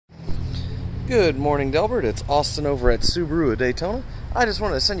Good morning, Delbert. It's Austin over at Subaru of Daytona. I just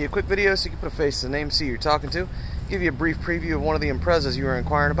wanted to send you a quick video so you can put a face to the name, see who you're talking to, give you a brief preview of one of the Imprezas you were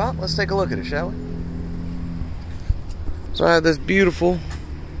inquiring about. Let's take a look at it, shall we? So I have this beautiful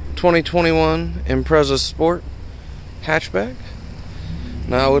 2021 Impreza Sport hatchback.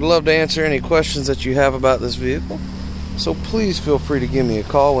 Now I would love to answer any questions that you have about this vehicle, so please feel free to give me a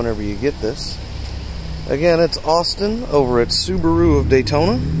call whenever you get this. Again, it's Austin over at Subaru of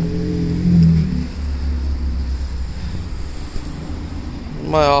Daytona.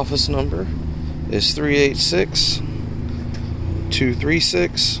 My office number is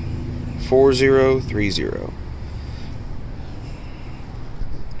 386-236-4030.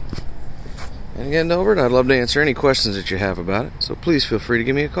 And again, Delbert, I'd love to answer any questions that you have about it, so please feel free to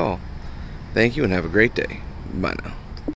give me a call. Thank you and have a great day. Bye now.